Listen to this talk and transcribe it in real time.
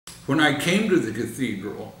when I came to the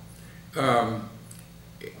cathedral,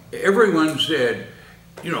 everyone said,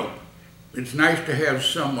 you know, it's nice to have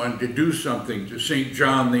someone to do something to St.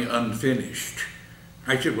 John the Unfinished.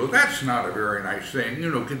 I said, well, that's not a very nice thing.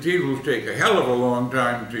 You know, cathedrals take a hell of a long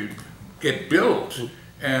time to get built.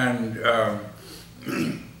 And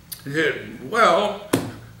he said, well,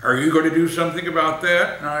 are you going to do something about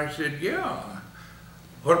that? And I said, yeah.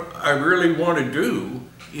 What I really want to do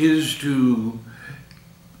is to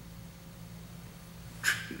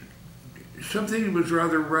something that was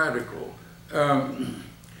rather radical.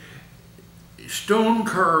 Stone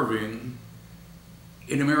carving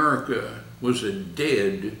in America was a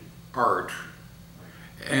dead art.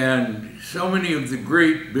 And so many of the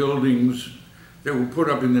great buildings that were put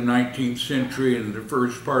up in the 19th century and the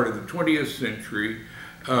first part of the 20th century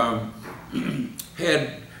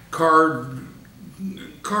had carved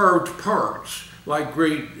parts, like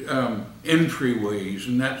great entryways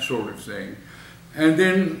and that sort of thing. And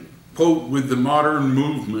then, with the modern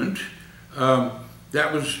movement,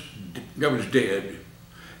 that was dead.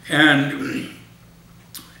 And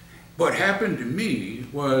what happened to me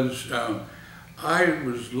was I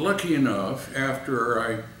was lucky enough, after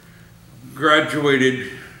I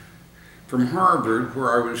graduated from Harvard,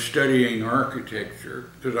 where I was studying architecture,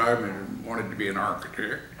 because I wanted to be an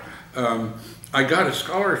architect, I got a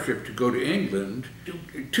scholarship to go to England.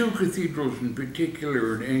 Two cathedrals in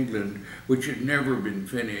particular in England, which had never been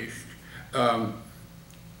finished,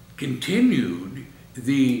 continued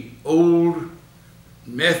the old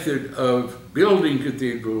method of building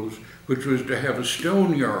cathedrals, which was to have a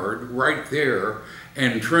stone yard right there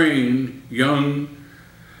and train young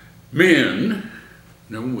men,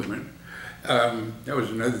 no women. That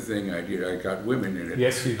was another thing I did. I got women in it.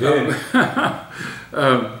 Yes, you did.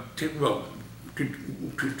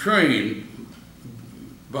 To train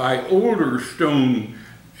by older stone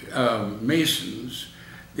masons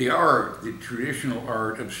the traditional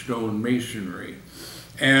art of stone masonry.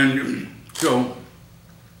 And so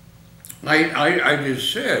I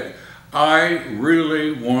just said, I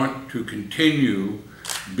really want to continue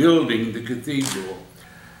building the cathedral.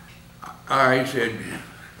 I said,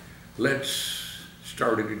 let's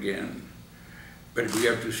start it again. But we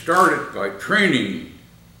have to start it by training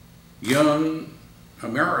young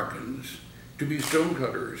Americans to be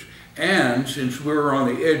stonecutters. And since we're on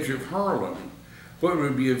the edge of Harlem, what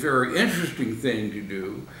would be a very interesting thing to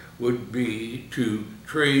do would be to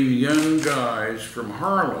train young guys from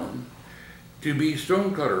Harlem to be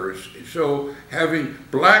stonecutters. So having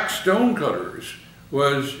black stonecutters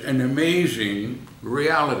was an amazing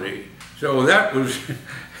reality. So that was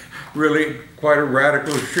really quite a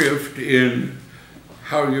radical shift in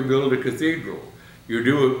how you build a cathedral. You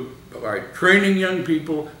do it by training young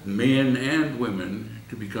people, men and women,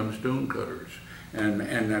 to become stonecutters. And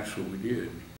that's what we did.